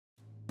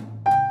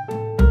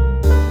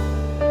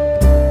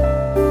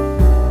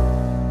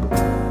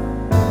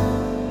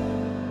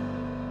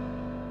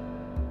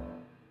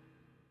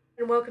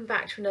welcome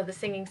back to another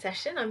singing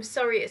session. I'm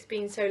sorry it's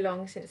been so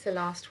long since the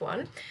last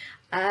one.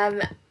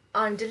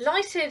 I'm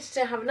delighted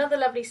to have another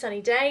lovely sunny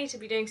day to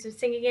be doing some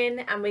singing in,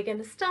 and we're going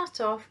to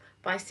start off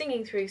by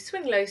singing through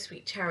Swing Low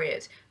Sweet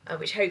Chariot,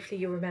 which hopefully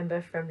you'll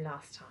remember from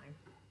last time.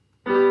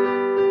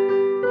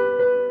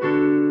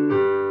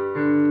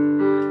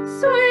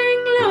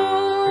 Swing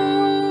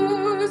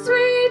low,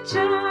 sweet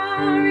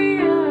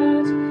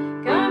chariot,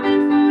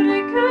 coming for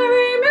to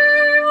carry me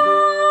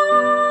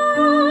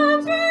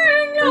home.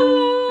 Swing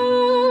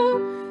low,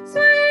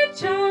 sweet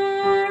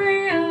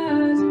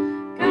chariot,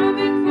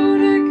 coming for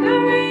to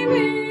carry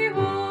me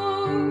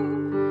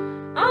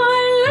home. I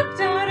looked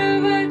out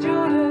over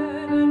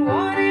Jordan, and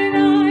what did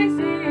I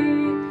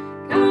see?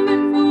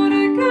 Coming for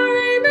to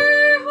carry me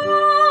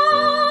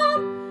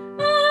home.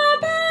 A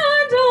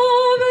band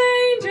of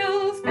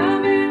angels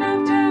coming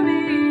after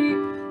me,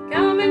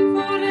 coming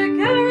for to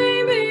carry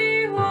me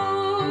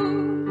home.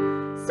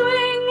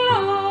 Swing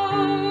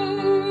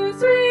low,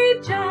 sweet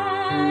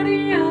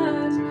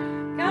chariot,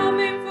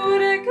 coming for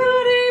to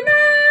carry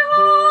me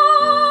home.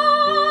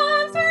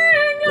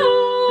 Swing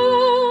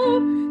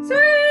low,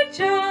 sweet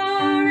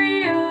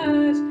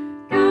chariot,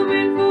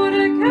 coming for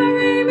to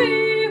carry me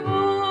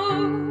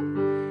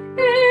home.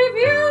 If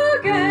you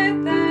get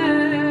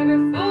there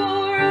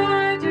before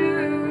I do,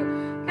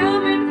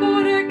 coming for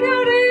to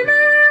carry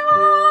me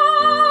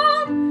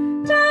home.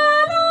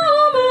 Tell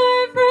all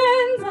my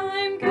friends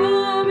I'm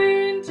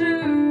coming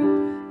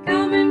too,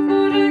 coming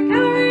for to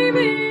carry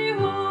me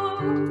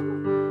home.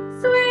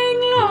 Swing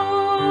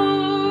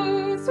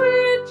low,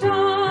 sweet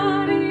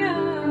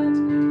chariot,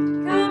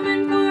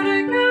 coming for to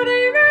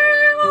carry me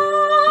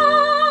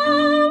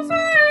home.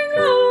 Swing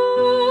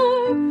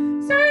low,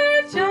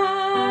 sweet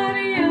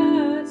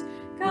chariot,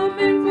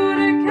 coming for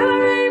to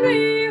carry me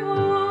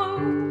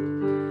home.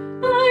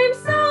 I'm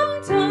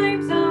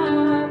sometimes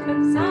up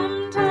and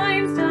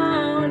sometimes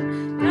down,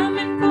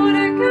 coming for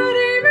to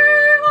carry me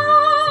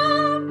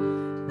home.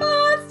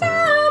 But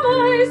still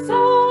my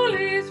soul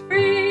is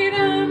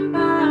freedom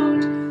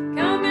bound,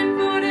 coming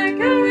for to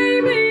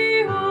carry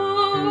me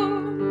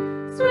home.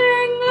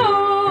 Swing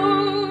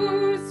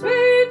low,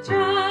 sweet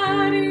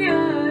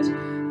chariot,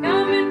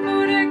 coming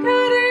for to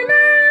carry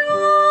me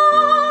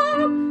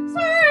home.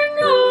 Swing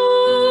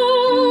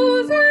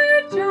low,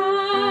 sweet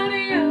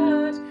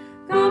chariot,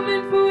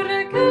 coming for to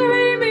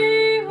carry me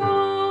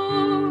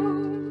home.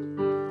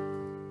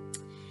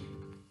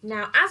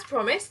 Now, as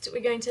promised,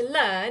 we're going to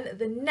learn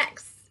the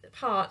next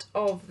part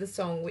of the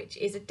song, which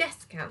is a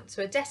descant.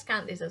 So a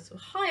descant is a sort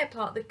of higher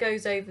part that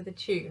goes over the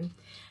tune.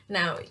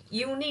 Now,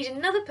 you will need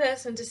another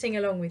person to sing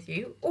along with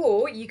you,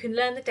 or you can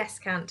learn the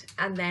descant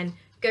and then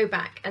go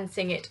back and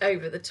sing it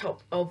over the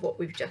top of what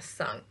we've just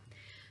sung.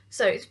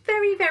 So it's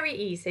very, very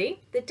easy.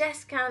 The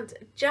descant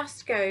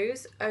just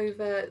goes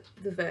over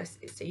the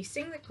verses. So you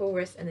sing the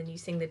chorus and then you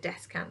sing the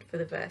descant for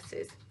the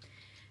verses.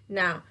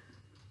 Now,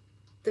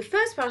 the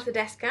first part of the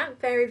descant,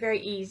 very, very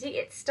easy.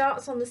 It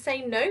starts on the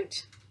same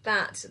note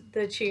that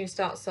the tune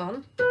starts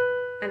on,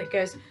 and it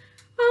goes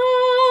ah.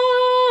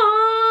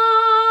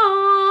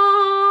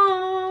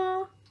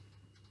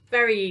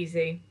 Very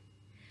easy.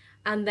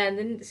 And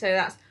then so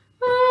that's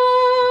ah.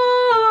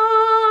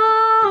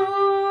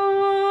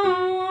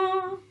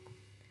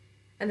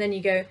 And then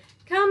you go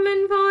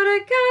coming for to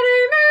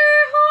carry me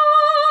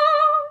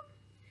home,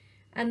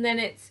 and then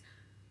it's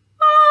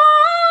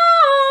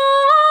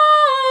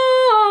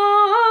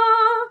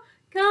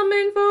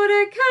coming for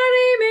to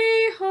carry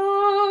me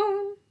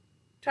home.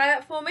 Try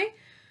that for me.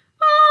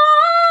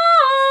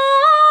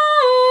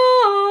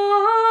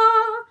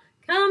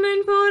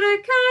 Coming for to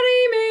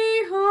carry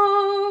me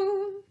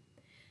home.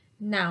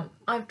 Now,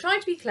 I've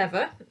tried to be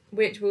clever,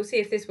 which we'll see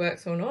if this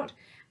works or not,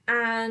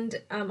 and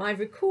I've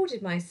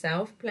recorded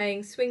myself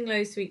playing Swing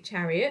Low Sweet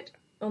Chariot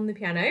on the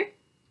piano,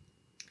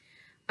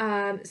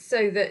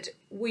 so that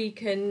we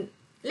can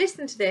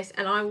listen to this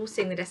and I will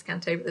sing the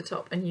descant over the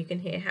top and you can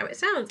hear how it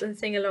sounds and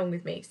sing along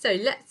with me. So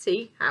let's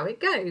see how it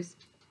goes.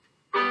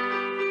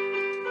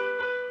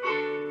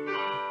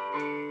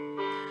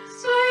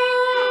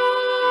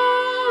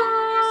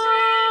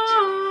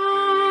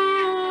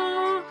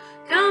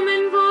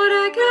 Coming for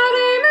to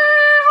carry me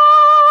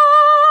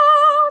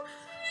home.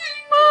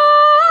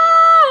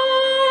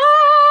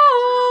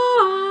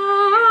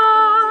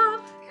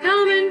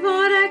 Coming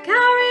for to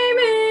carry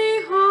me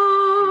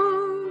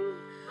home.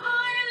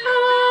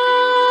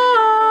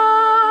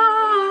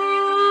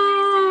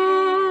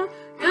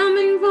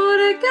 Coming for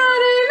to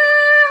carry me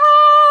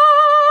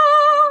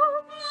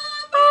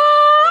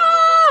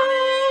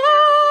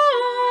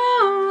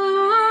home.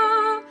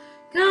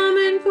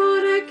 Coming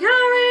for to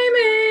carry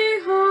me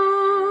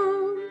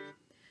home.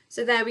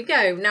 So there we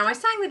go. Now I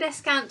sang the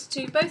descant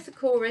to both the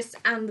chorus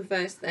and the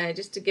verse there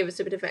just to give us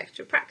a bit of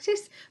extra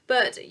practice,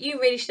 but you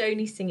really should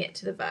only sing it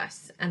to the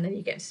verse and then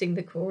you get to sing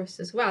the chorus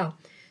as well.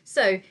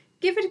 So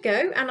give it a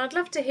go, and I'd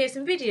love to hear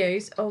some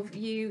videos of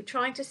you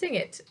trying to sing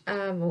it,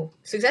 or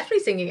successfully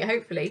singing it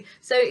hopefully.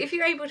 So if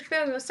you're able to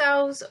film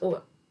yourselves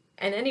or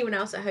and anyone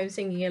else at home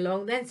singing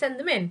along, then send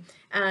them in.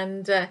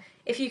 And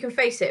if you can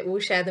face it, we'll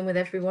share them with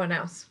everyone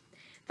else.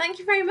 Thank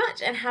you very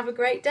much and have a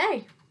great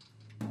day.